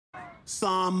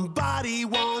Somebody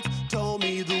once told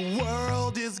me the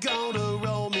world is gonna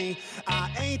roll me.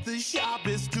 I ain't the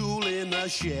sharpest tool in the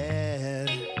shed.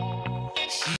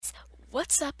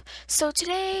 What's up? So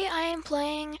today I am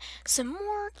playing some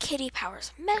more Kitty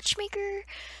Powers Matchmaker.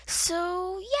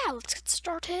 So yeah, let's get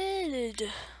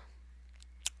started.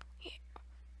 Yeah.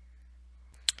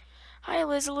 Hi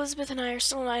Liz, Elizabeth and I are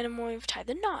still an item when we've tied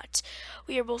the knot.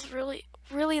 We are both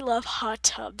really love hot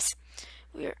tubs.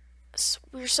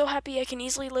 We're so happy I can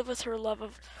easily live with her love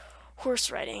of horse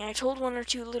riding. I told one or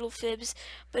two little fibs,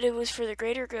 but it was for the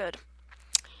greater good.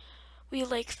 We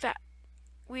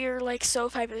are like so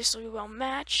fabulously well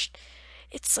matched.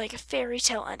 It's like a fairy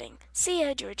tale ending. See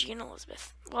ya, Georgie and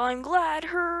Elizabeth. Well, I'm glad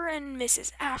her and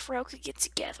Mrs. Afro could get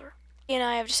together. He and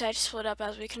I have decided to split up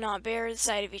as we could not bear the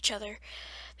sight of each other.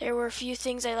 There were a few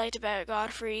things I liked about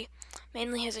Godfrey,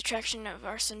 mainly his attraction of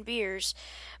arson beers,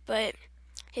 but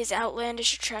his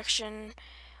outlandish attraction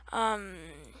to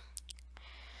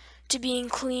being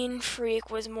clean freak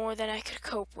was more than I could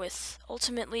cope with.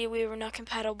 Ultimately, we were not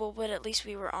compatible, but at least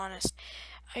we were honest.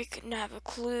 I couldn't have a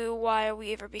clue why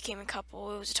we ever became a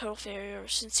couple. It was a total failure.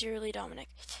 Sincerely, Dominic.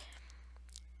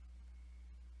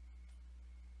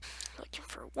 Looking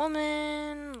for a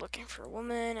woman,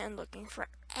 and looking for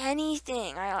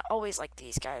anything. I always like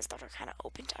these guys that are kind of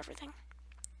open to everything.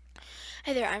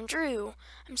 Hey there, I'm Drew.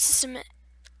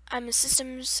 I'm a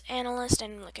systems analyst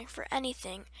and looking for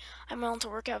anything. I'm well into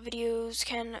workout videos,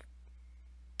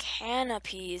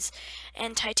 canopies,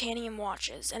 and titanium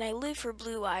watches, and I live for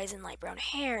blue eyes and light brown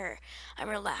hair. I'm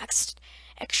relaxed,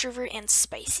 extrovert, and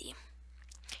spicy.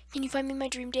 Can you find me my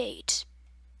dream date?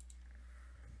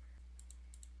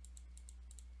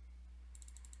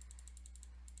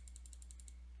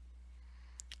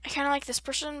 I kind of like this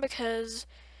person because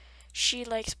she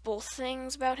likes both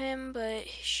things about him, but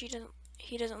he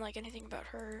doesn't like anything about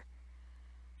her.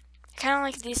 I kind of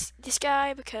like this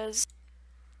guy because,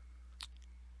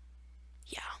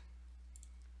 yeah.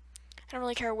 I don't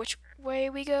really care which way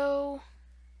we go.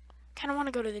 Kind of want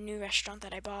to go to the new restaurant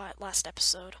that I bought last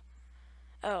episode.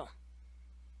 Oh.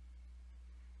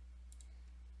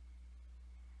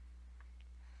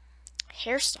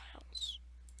 Hairstyles.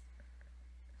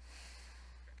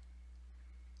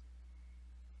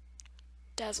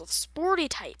 Dazzled sporty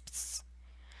types.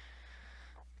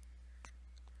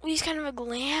 Well, he's kind of a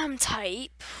glam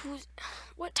type.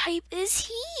 What type is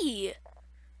he?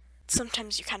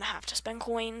 Sometimes you kind of have to spend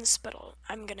coins, but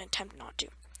I'm going to attempt not to.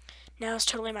 Now is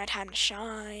totally my time to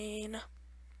shine.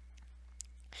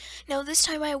 Now this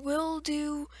time I will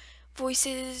do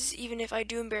voices, even if I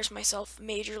do embarrass myself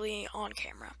majorly on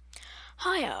camera.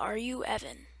 Hiya, are you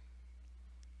Evan?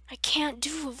 I can't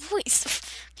do a voice.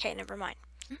 Okay, never mind.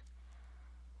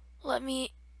 Let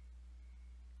me...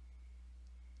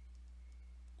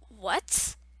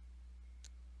 What?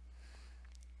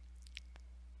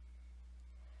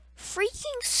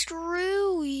 Freaking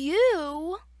screw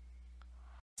you!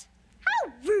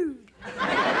 How rude!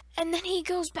 And then he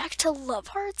goes back to Love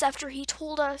Hearts after he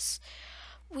told us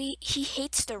he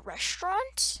hates the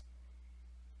restaurant?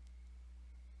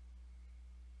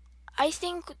 I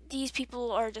think these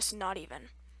people are just not even.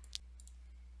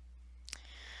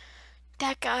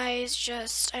 That guy is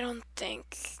just, I don't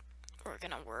think we're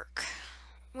gonna work.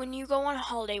 When you go on a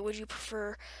holiday, would you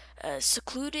prefer a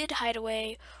secluded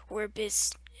hideaway or a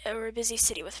busy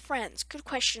city with friends? Good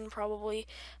question, probably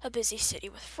a busy city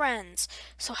with friends.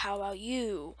 So how about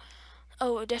you?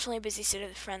 Oh, definitely a busy city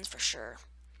with friends for sure.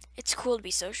 It's cool to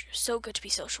be so good to be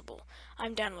sociable.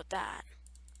 I'm down with that.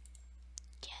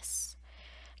 Yes.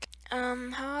 How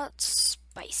about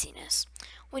spiciness?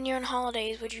 When you're on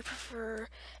holidays, would you prefer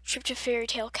a trip to Fairy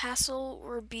Tale Castle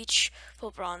or a beach full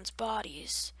of bronze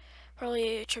bodies?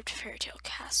 Probably a trip to Fairy Tale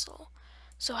Castle.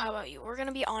 So how about you? We're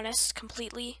gonna be honest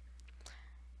completely.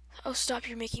 Oh, stop,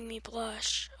 you're making me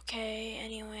blush. Okay,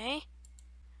 anyway.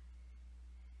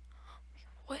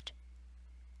 What?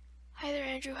 Hi there,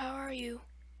 Andrew, how are you?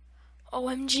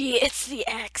 OMG, it's the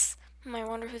X. I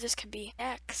wonder who this could be.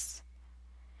 X.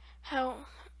 How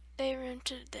they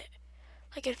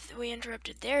like if we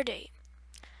interrupted their date.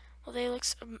 Well, they look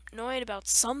annoyed about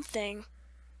something.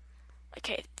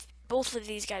 Okay, both of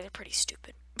these guys are pretty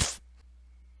stupid.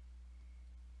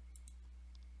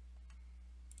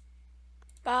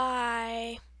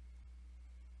 Bye.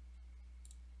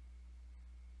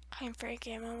 Hi, I'm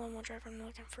Frankie. I'm a limo driver. I'm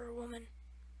looking for a woman.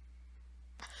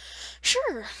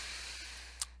 Sure.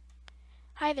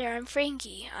 Hi there, I'm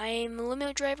Frankie. I'm a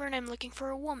limo driver and I'm looking for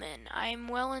a woman. I'm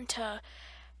well into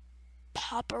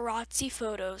paparazzi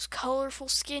photos, colorful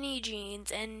skinny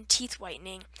jeans, and teeth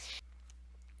whitening.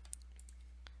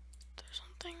 There's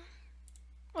something.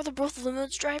 Are they both limo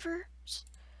drivers?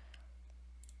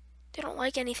 They don't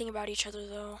like anything about each other,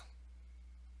 though.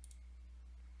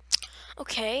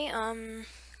 Okay,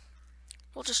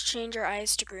 we'll just change our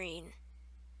eyes to green.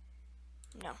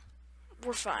 No,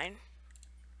 we're fine.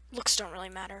 Looks don't really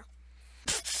matter.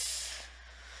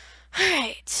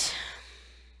 Alright.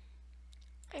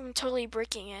 I'm totally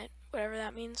breaking it, whatever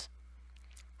that means.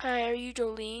 Hi, are you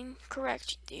Jolene?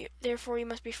 Correct. Therefore, you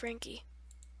must be Frankie.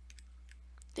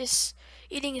 This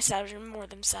eating establishment more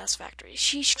than satisfactory.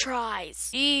 She tries.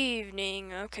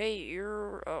 Evening. Okay,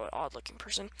 you're an odd-looking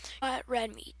person. Hot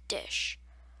red meat dish.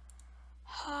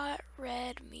 Hot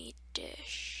red meat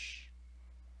dish.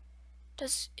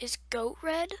 Is goat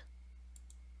red?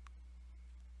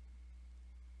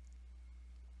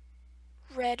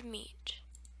 Red meat.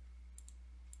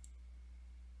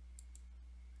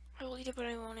 I will eat it, but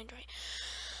I won't enjoy it.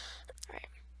 Alright.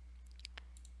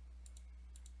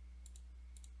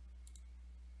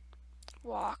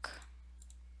 Walk.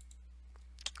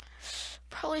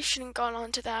 Probably shouldn't have gone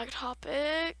on to that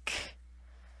topic.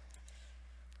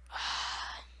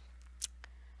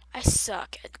 I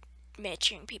suck at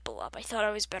matching people up. I thought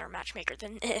I was better matchmaker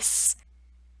than this.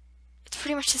 It's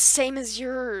pretty much the same as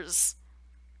yours.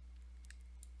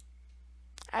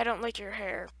 I don't like your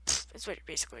hair. That's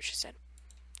basically what she said.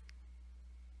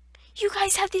 You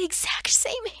guys have the exact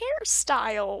same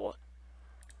hairstyle.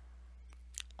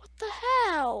 What the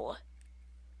hell?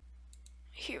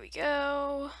 Here we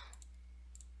go.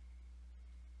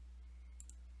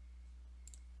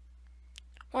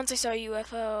 Once I saw a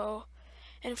UFO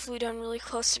and flew down really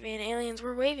close to me and aliens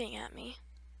were waving at me.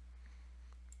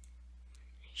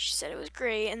 She said it was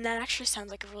great, and that actually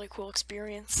sounds like a really cool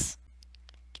experience.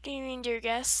 Good evening, dear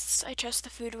guests. I trust the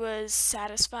food was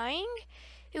satisfying.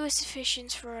 It was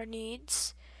sufficient for our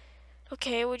needs.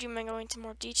 Okay, would you mind going into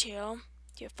more detail?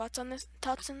 Do you have thoughts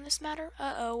in this matter?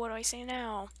 Uh-oh, what do I say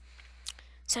now?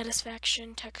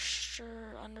 Satisfaction,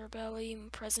 texture,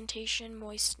 underbelly, presentation,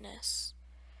 moistness.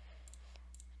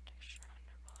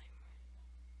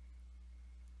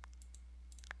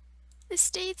 This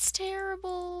date's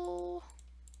terrible.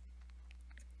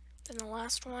 Then the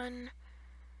last one.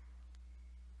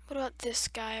 What about this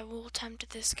guy? We'll attempt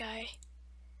this guy.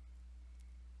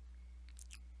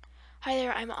 Hi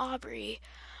there, I'm Aubrey.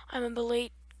 I'm a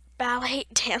ballet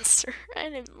dancer,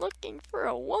 and I'm looking for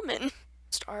a woman.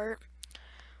 Start.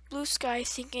 Blue sky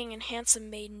thinking and handsome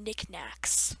made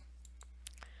knickknacks.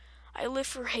 I live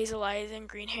for hazel eyes and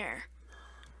green hair.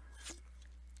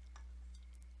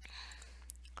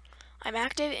 I'm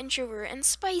active, introvert, and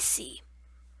spicy.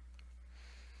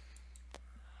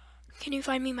 Can you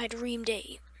find me my dream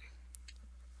date?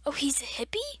 Oh, he's a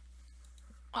hippie?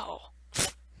 Oh.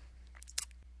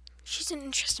 She's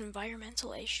interested in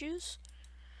environmental issues.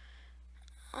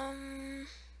 I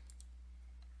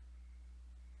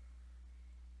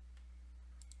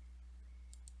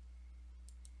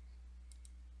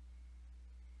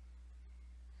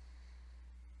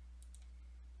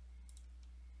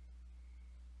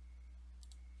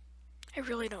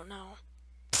really don't know.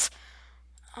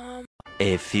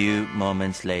 A few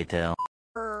moments later.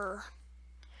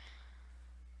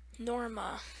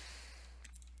 Norma.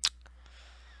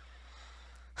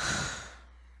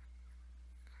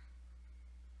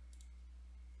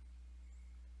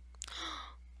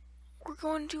 We're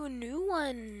going to a new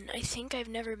one. I think I've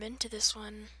never been to this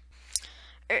one.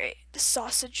 Alright, the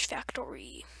Sausage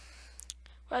Factory.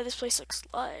 Wow, this place looks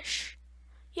lush.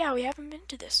 Yeah, we haven't been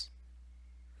to this.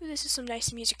 Ooh, this is some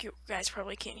nice music. You guys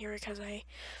probably can't hear it because I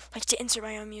like to insert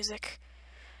my own music.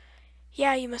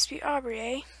 Yeah, you must be Aubrey,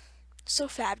 eh? So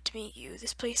fab to meet you.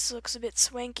 This place looks a bit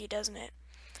swanky, doesn't it?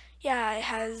 Yeah,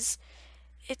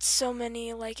 it's so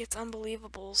many, like, it's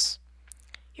unbelievables.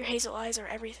 Your hazel eyes are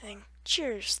everything.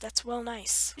 Cheers, that's well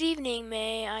nice. Good evening,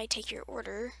 may I take your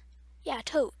order? Yeah,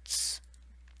 totes.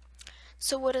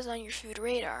 So what is on your food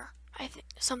radar? I think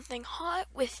something hot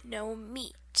with no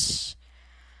meat.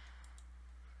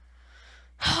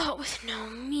 Hot with no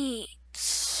meat.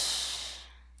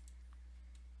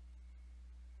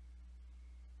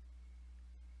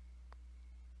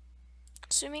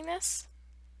 Assuming this?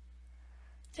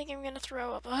 I think I'm gonna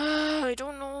throw up. I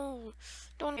don't know.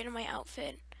 Don't get in my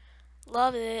outfit.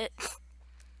 Love it.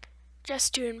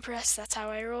 Just to impress, that's how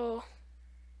I roll.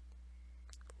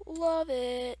 Love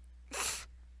it.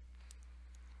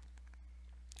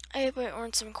 I hope I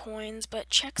earned some coins, but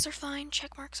checks are fine.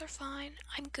 Check marks are fine.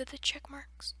 I'm good with check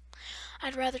marks.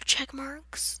 I'd rather check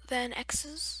marks than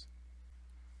X's.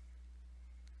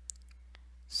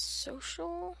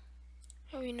 Social?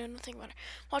 Oh, you know nothing about it.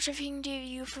 Watch a film. Do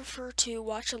you prefer to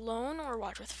watch alone or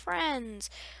watch with friends?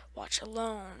 Watch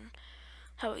alone.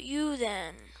 How about you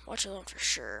then? Watch alone for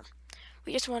sure.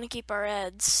 We just want to keep our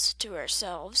heads to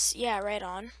ourselves. Yeah, right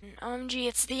on. Gee,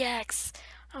 it's the X.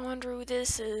 I wonder who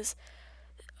this is.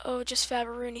 Oh, just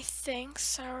Fabaruni,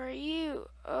 thanks. How are you?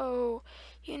 Oh,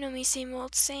 you know me, same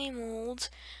old, same old.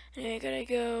 And I gotta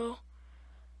go.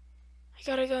 I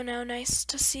gotta go now. Nice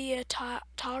to see ya,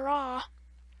 ta-ra.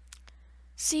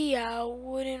 See ya,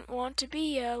 wouldn't want to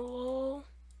be ya, lol.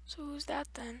 So who's that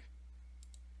then?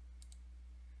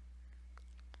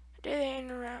 Did they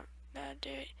interrupt that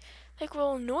dude? Like,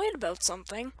 we're annoyed about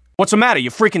something. What's the matter?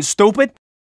 You freaking stupid?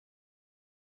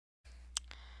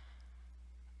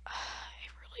 I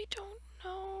really don't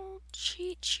know.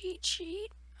 Cheat.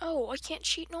 Oh, I can't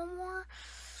cheat no more.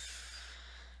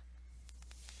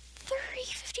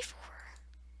 354.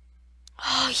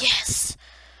 Oh, yes.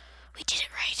 We did it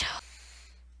right.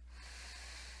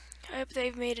 I hope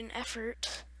they've made an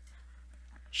effort.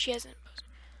 She hasn't.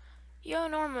 Yo,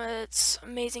 Norma, it's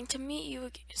amazing to meet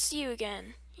you, see you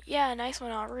again. Yeah, nice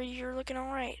one, Aubrey. You're looking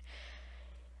alright.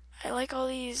 I like all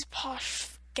these posh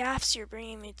gaffs you're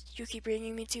bringing me. You keep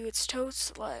bringing me to. It's totes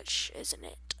sludge, isn't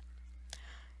it?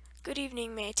 Good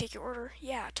evening. May I take your order?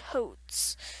 Yeah,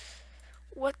 totes.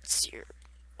 What's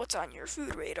on your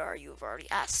food radar? You've already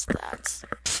asked that.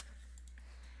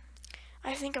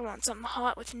 I think I want something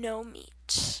hot with no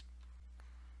meat.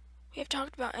 We have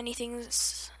talked about anything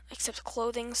except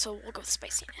clothing, so we'll go with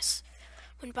spiciness.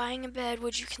 When buying a bed,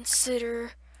 would you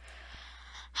consider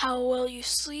how well you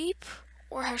sleep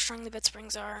or how strong the bed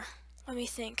springs are? Let me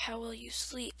think. How well you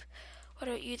sleep. What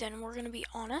about you then? We're gonna be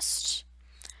honest.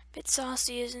 Bit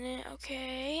saucy, isn't it?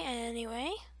 Okay,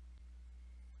 anyway.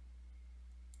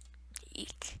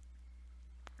 Eek.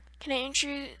 Can I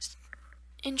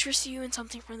interest you in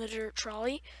something from the dirt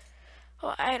trolley?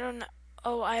 Oh, I don't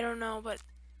know, but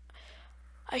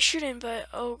I shouldn't, but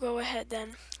oh, go ahead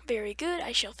then. Very good,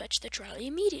 I shall fetch the trolley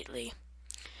immediately.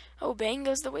 Oh, bang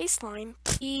goes the waistline.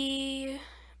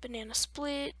 Banana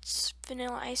splits,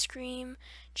 vanilla ice cream,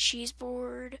 cheese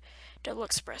board, double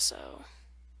espresso.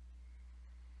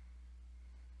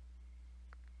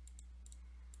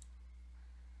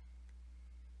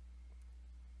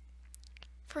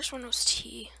 First one was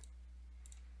tea.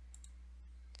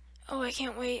 Oh, I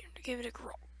can't wait to give it a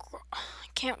I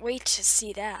can't wait to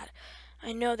see that.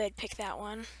 I know they'd pick that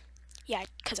one. Yeah,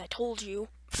 because I told you.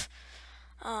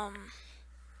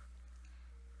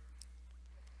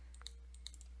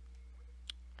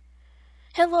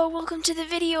 Hello, welcome to the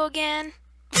video again.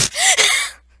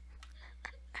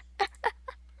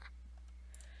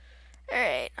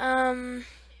 Alright,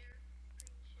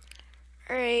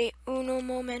 alright, uno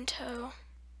momento.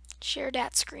 Share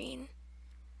that screen.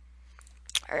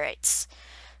 Alright,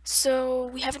 so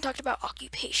we haven't talked about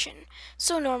occupation.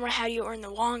 So Norma, how do you earn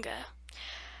the wonga?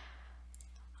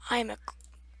 I'm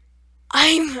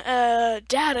a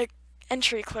data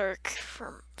entry clerk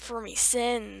for me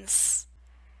sins.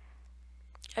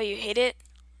 Oh, you hate it?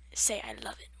 Say I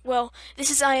love it. Well, this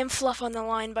is I Am Fluff on the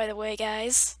line, by the way,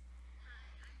 guys.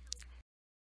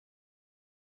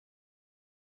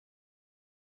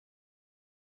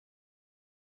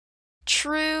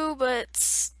 True,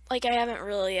 but like I haven't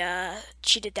really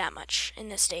cheated that much in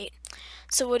this state.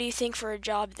 So what do you think for a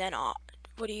job then?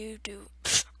 What do you do?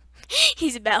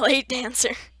 He's a ballet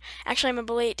dancer. Actually, I'm a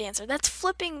ballet dancer. That's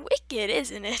flipping wicked,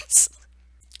 isn't it?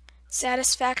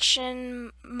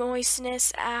 Satisfaction,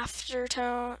 moistness,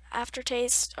 aftertone,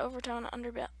 aftertaste, overtone,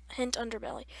 hint,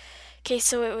 underbelly. Okay,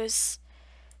 so it was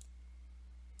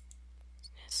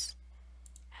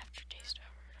aftertaste,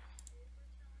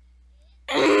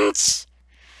 overtone.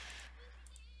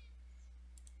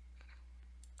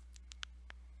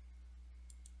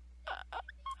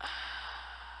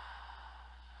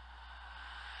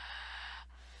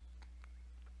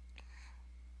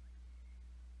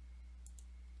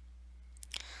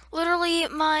 Literally,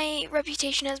 my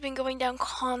reputation has been going down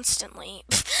constantly.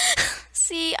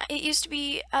 See, it used to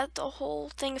be the whole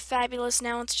thing fabulous,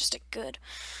 now it's just a good.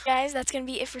 Guys, that's gonna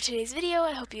be it for today's video.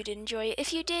 I hope you did enjoy it.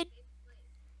 If you did,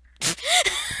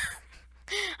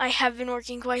 I have been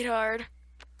working quite hard.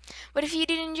 But if you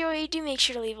did enjoy, do make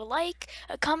sure to leave a like,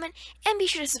 a comment, and be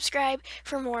sure to subscribe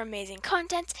for more amazing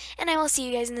content, and I will see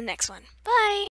you guys in the next one. Bye!